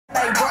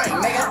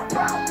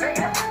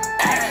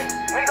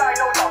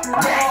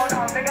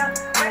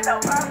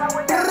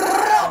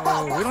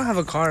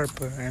a car,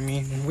 but I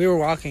mean, we were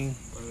walking.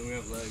 We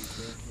have legs,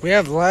 bro. We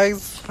have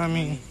legs. I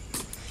mean,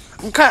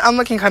 I'm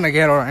looking kind of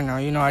ghetto right now.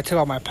 You know, I took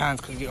off my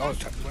pants because you always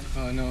try to run.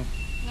 Oh, no.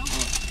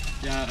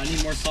 Yeah, I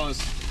need more sauce.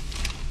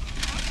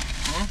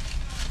 Huh?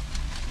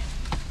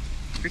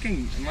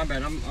 Freaking, my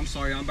bad. I'm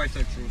sorry. I'm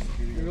bisexual.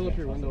 You roll up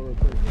your window real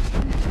quick.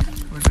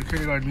 The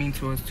security guard mean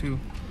to us too.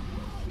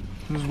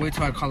 Just wait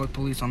till I call the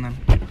police on them.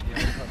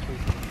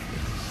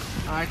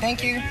 Alright,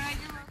 thank you.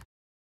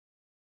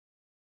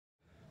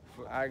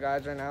 Alright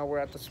guys, right now we're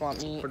at the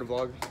swamp meet. For the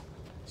vlog.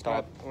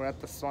 Stop. We're at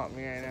the swamp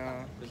meet right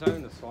now. It's not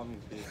even the swamp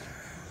meet,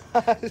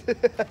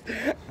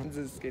 bitch. I'm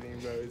just kidding,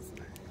 bro.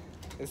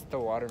 It's the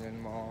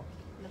Waterman Mall.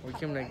 We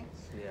came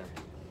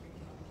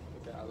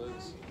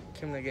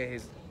to get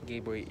his gay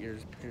boy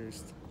ears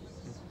pierced.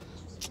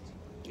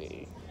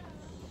 Gay.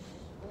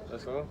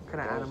 Let's go. What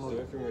kind of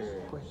animal?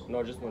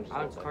 No, just one.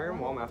 I'll call your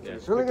mom after. You're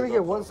really gonna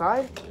get one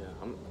side?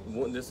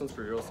 Yeah, this one's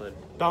for your side.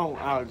 Don't,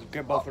 Alex.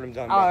 Get both of them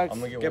done. Alex,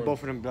 I'm gonna get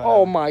both of them done.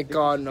 oh my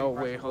God, no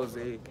way,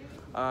 Jose.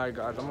 Alright,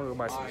 guys, I'm gonna go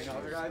buy some shoes.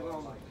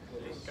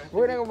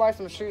 We're gonna go buy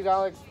some shoes,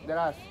 Alex.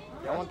 Deadass.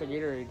 I want the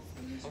Gatorade.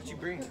 How much you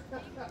bring?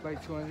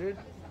 Like 200?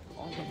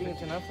 I think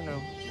it's enough or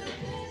no?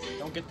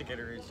 Don't get the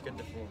Gatorades. Get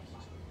the full.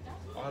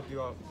 I'll help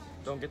you out.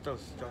 Don't get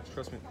those, Josh.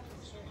 Trust me.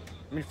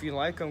 I mean, if you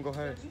like them, go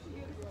ahead.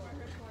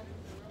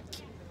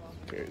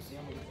 Cheers.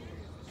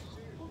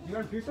 You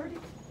got a piece already?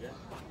 Yeah.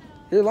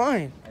 You're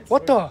lying.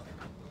 What the?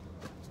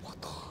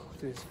 What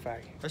the? This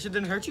faggot. That shit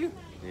didn't hurt you?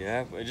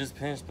 Yeah, it just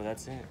pinched, but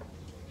that's it.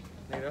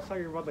 Hey, that's how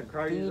you're about to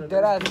cry. Dude,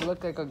 deadass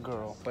look like a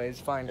girl, but it's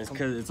fine. It's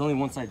because it's only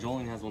one side.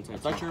 Jolene has one side.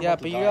 Yeah,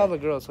 but you have a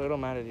girl, so it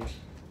don't matter, dude.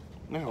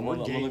 No, I'm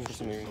gonna look for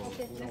some earrings.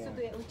 Okay, let's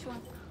do it. Which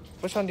one?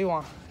 Which one do you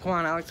want? Come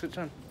on, Alex, which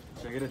one?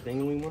 Should I get a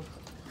dangling one?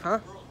 Huh?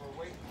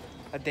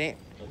 A dang.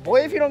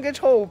 Boy, if you don't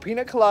get your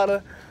pina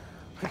colada.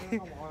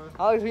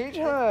 Alex, who you trying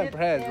to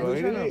impress, bro?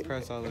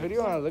 Who do you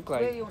want to look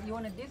like? Wait, you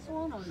want this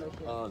one or look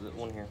it? The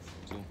one here.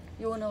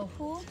 You want a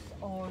hook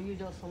or you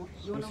just want?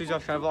 You want See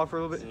Josh, try to vlog for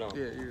a little bit? No.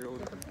 Yeah, you're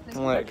older.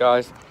 Alright,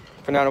 guys.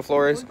 Fernando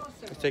Flores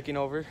is taking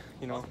over,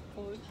 you know.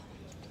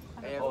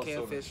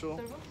 AFJ official.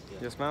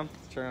 Yes, ma'am.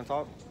 Cherry on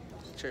top.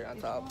 Cherry on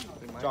top.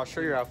 Josh,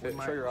 show your outfit.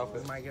 Show your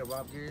outfit. We might get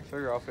robbed here. Show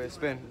your outfit.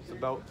 Spin. It's the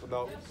belt. The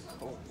belt.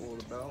 Oh,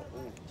 the belt.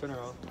 Ooh. Turn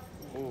around.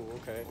 Oh,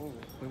 okay. Ooh.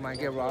 We might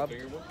get robbed,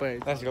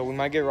 but Let's go. We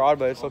might get robbed,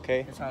 but it's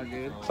okay. it's all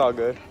good. It's all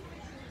good.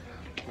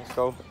 Let's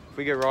go. If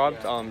we get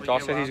robbed,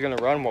 Josh said he's gonna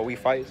run while we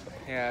fight.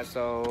 Yeah,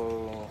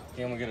 so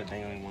Yeah, I'm gonna get a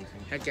dangling one.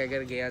 heck yeah, I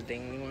gotta get a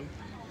dangling one.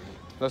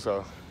 Let's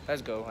go.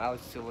 Let's go.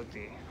 Alex still look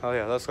there. Oh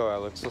yeah, let's go,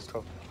 Alex. Let's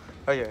go.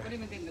 Oh yeah. What do you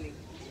mean tingling?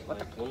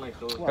 One like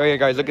those. Oh yeah,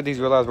 guys. Look at these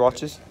real ass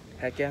watches.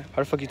 Heck yeah.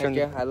 How the fuck you turn?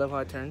 Heck yeah. I love how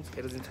it turns.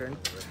 It doesn't turn.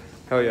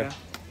 Hell yeah.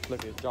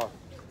 Look at Josh.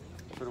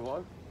 For the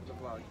vlog? The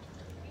vlog.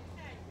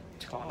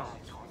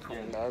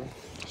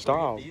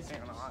 Stop.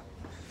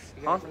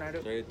 Huh?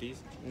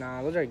 These?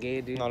 Nah, those are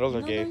gay, dude. No, those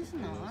are No, gay. it's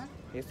not.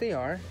 Yes, they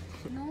are.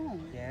 No.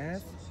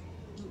 Yes.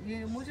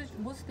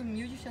 Most of the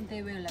musicians,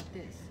 they wear like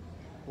this.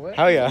 What?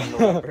 Hell yeah.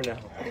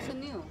 It's a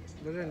new.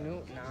 Those are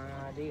new.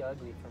 Nah, they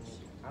ugly for me.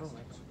 I don't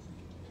like them.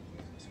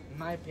 In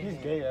my opinion.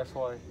 He's gay, that's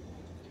why.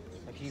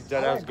 Like he's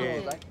dead I ass like gay.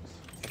 girls like-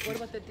 What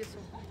about this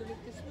one? Do you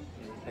like this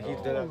one? Like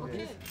he's dead ass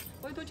gay.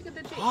 Why don't you get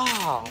the tape?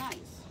 Ah. Nice.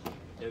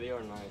 Yeah, they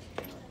are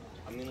nice.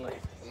 I mean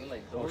like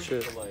Oh, those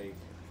shit. are like.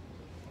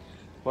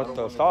 What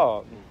the?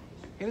 Stop.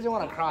 He doesn't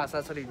want to cross.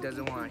 That's what he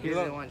doesn't want. He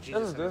doesn't want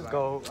Jesus. Let's in his just life.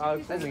 go.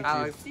 Alex, That's we'll meet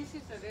Alex. This is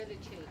a really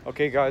cheap. you.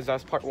 Okay, guys,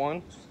 that's part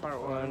one.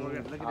 Part one. We're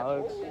gonna look at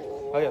Alex.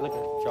 Oh yeah, look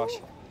at Josh.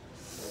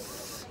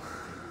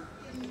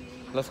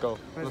 Let's go.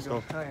 Let's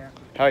go. Oh yeah.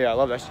 Hell yeah, I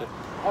love that shit.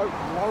 Oh,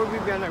 why would we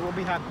be on there? We'll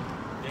be happy.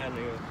 Yeah,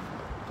 nigga.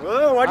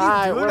 Whoa, why do you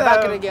Alright, do we're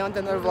that? back again with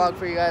another vlog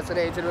for you guys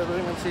today. Today we're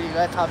going to see you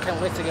guys top 10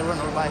 ways to get run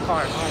over by a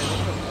car.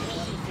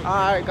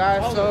 Alright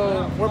guys,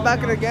 so we're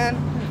back again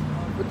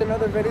with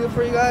another video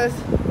for you guys.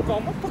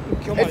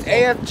 It's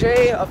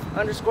AFJ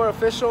 _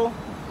 official.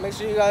 Make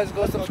sure you guys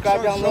go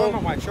subscribe down low. Show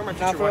my Not future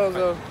for wife.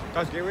 those,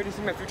 Guys, get ready to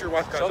see my future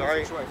wife, guys,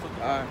 alright?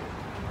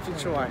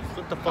 future wife.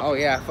 Flip the fuck. Oh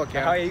yeah, fuck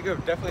Hell yeah. yeah, you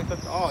could definitely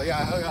flip the. Oh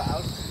yeah, hell yeah.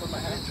 I'll flip my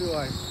hand. Future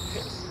wife.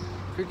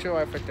 Future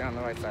wife right there on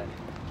the right side.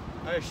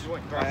 Oh yeah, she's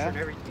going thrasher and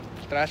everything.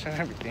 Thrash and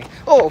everything.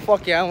 Oh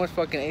fuck yeah, I almost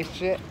fucking ate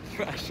shit.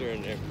 Thrasher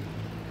in there.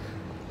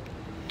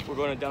 We're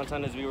going to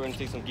downtown as we were going to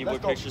take some giveaway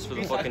Let's go. pictures for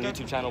the fucking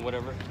YouTube channel,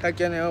 whatever. Heck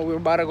yeah, you know, we're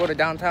about to go to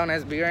downtown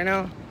SB right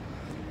now.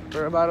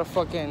 We're about to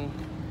fucking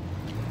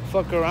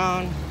fuck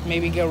around,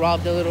 maybe get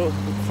robbed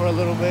for a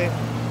little bit.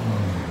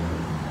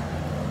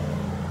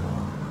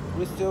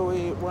 We still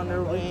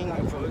wondering. No,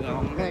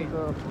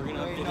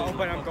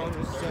 but I'm going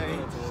to say.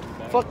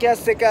 Fuck yeah,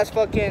 sick ass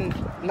fucking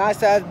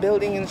nice ass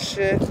building and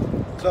shit.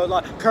 So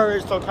like,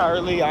 courage, so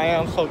cowardly. I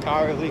am so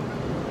cowardly.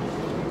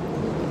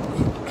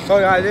 So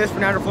guys, this is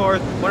Fernando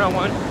Flores,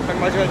 101.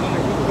 Congratulations on the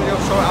YouTube video.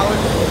 Show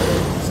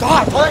Alex.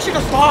 Stop! Tell that shit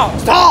to stop!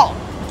 Stop!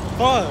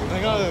 Fuck!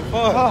 I got it.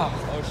 Fuck. Oh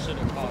shit, a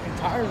cop.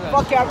 Tired of that.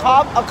 Fuck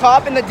yeah, a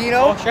cop in the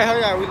Dino. Oh shit, hell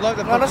yeah, we love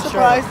the Not a fucking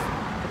surprise.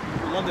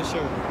 show. We love the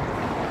show.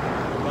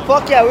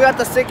 Fuck yeah, we got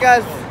the sick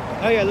ass.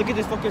 Hell yeah, look at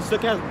this fucking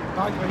sick ass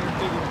dog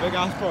right here, big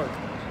ass park.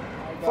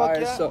 Fuck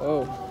yeah.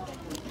 So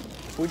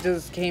we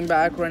just came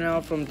back right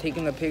now from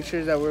taking the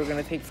pictures that we were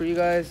gonna take for you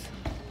guys.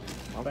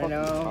 Right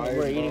now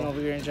we're eating over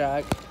here in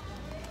Jack.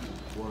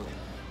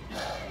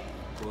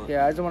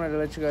 Yeah, I just wanted to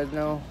let you guys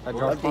know.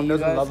 Josh mom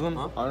doesn't love him,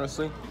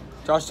 honestly.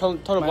 Josh, tell the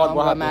My vlog mom what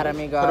got happened. mad at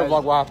me, guys. Tell the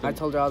vlog what happened. I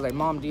told her, I was like,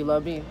 Mom, do you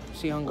love me?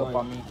 She hung up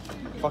on me.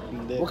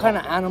 Fucking dick. What kind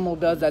of animal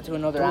does that to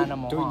another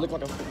animal? Do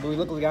we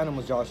look like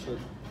animals, Josh?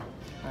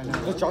 I know.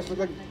 Does Josh look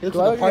like? He looks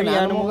Do I like look a like party an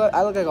animal.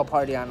 I look like a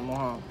party animal,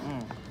 huh?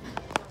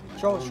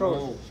 Show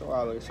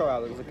Alex. Show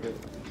Alex. Look at it.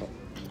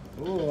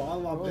 Ooh, all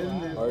my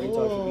business. Are you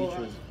talking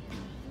features?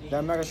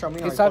 Then not gonna show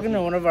me. He's talking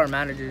to one of our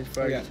managers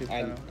for our Yeah, YouTube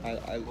channel.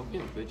 I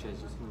Fucking bitch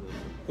ass.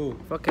 Who?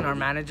 Fucking our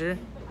manager.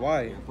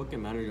 Why?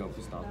 Fucking manager got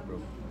pissed off,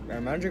 bro. Our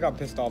manager got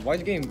pissed off. Why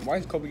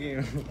is Kobe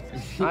getting?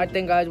 I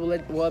think, guys, we'll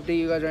update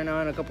you guys right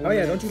now in a couple Oh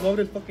yeah, minutes. don't you love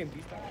this fucking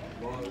beast?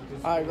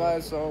 Alright,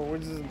 guys, so we're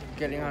just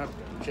getting out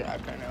of Jack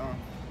right now.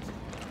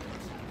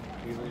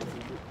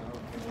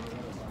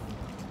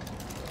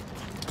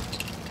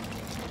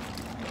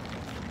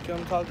 Do you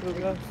want to talk to us,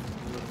 guys?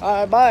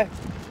 Alright, bye.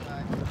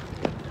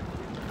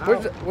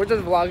 We're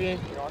just vlogging.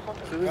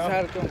 So we just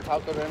had to come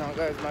talk to us right now,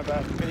 guys. My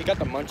bad. Cause he got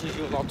the munchies.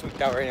 He was all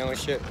tweaked out right now and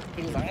shit.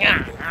 He was like,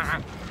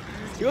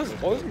 He was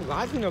always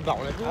laughing about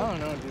it. I don't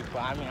know, dude.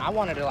 But I mean, I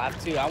wanted to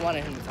laugh too. I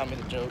wanted him to tell me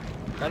the joke.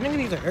 That nigga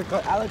needs a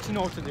haircut. Alex, you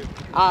know what to do.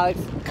 Alex,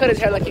 cut his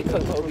hair like he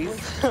cut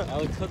Kobe's.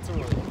 Alex cuts him.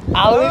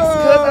 Alex,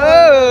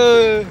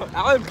 cut.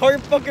 Alex, call your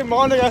fucking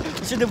mom, nigga.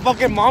 You should do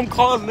fucking mom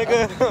calls,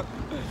 nigga.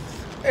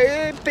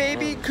 Hey,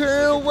 baby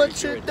girl,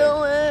 what you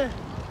doing?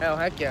 Hell,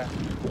 heck yeah.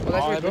 Well,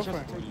 that's your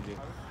girlfriend.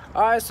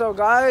 Alright, so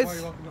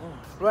guys,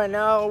 right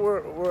now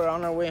we're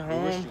on our way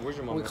home. Where's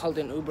your mom? We called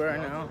an Uber right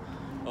now.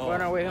 Oh. We're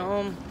on our way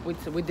home. We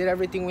did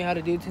everything we had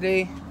to do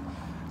today.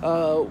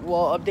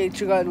 We'll update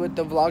you guys with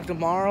the vlog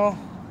tomorrow.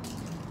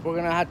 We're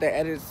gonna have to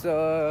edit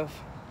stuff.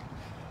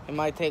 It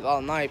might take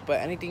all night, but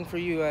anything for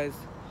you guys.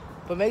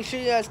 But make sure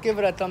you guys give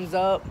it a thumbs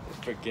up.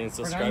 Freaking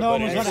subscribe Fernando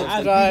button. was And gonna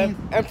Subscribe.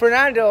 And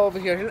Fernando over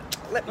here.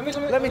 Let me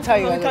tell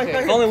you guys.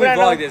 Okay. Only we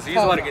Fernando, vlog this. You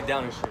just want to get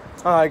down and shit.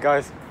 Alright,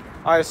 guys.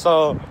 Alright,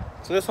 so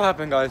this what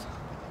happened, guys.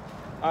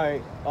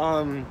 Alright,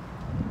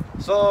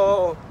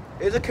 so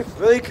it's a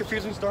really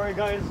confusing story,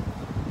 guys.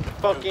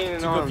 Fucking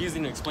Too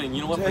confusing to explain.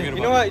 You know what? Forget about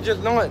you know what?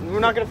 Just know what? We're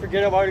not gonna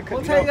forget about it.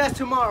 We'll tell you guys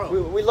tomorrow.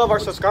 We love our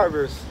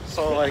subscribers.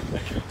 So like,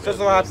 this is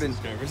what happened.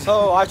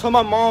 So I told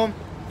my mom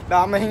that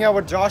I'm gonna hang out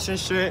with Josh and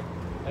shit,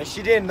 and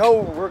she didn't know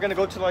we're gonna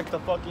go to like the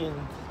fucking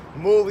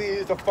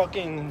movies, the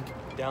fucking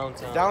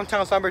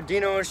downtown San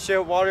Bernardino and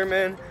shit,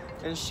 Waterman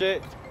and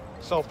shit.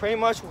 So pretty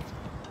much.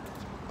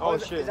 Oh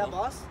shit. Is that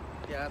boss?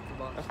 Yeah, that's the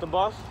boss. That's the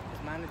boss.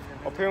 Manager.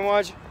 Well, pretty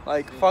much,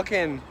 like,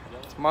 fucking,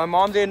 my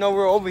mom didn't know we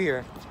were over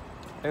here.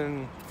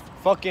 And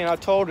fucking, I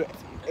told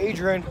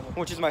Adrian,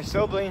 which is my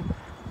sibling,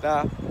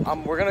 that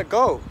we're gonna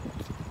go.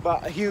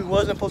 But he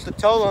wasn't supposed to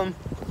tell him,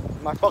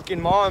 my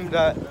fucking mom,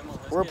 that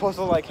we're supposed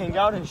to, like, hang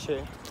out and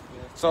shit.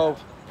 So,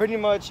 pretty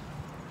much,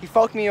 he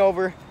fucked me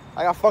over.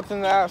 I got fucked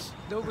in the ass.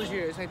 The Uber's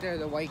here. It's right there,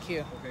 the white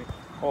Kia.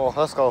 Oh,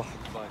 let's go.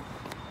 Bye.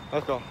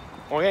 Let's go.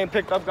 We're getting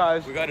picked up,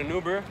 guys. We got an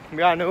Uber. We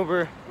got an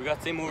Uber. We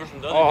got same Uber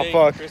from the Oh, other day.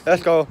 fuck. Christy.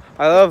 Let's go.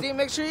 I love... See,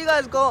 make sure you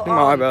guys go.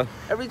 My bad.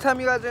 Every time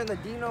you guys are in the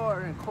Dino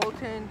or in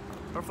Colton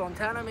or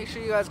Fontana, make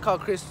sure you guys call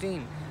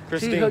Christine.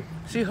 Christine.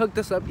 She hooked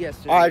us up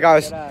yesterday. All right,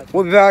 guys. Get out.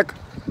 We'll be back.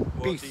 Well,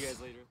 Peace. see you guys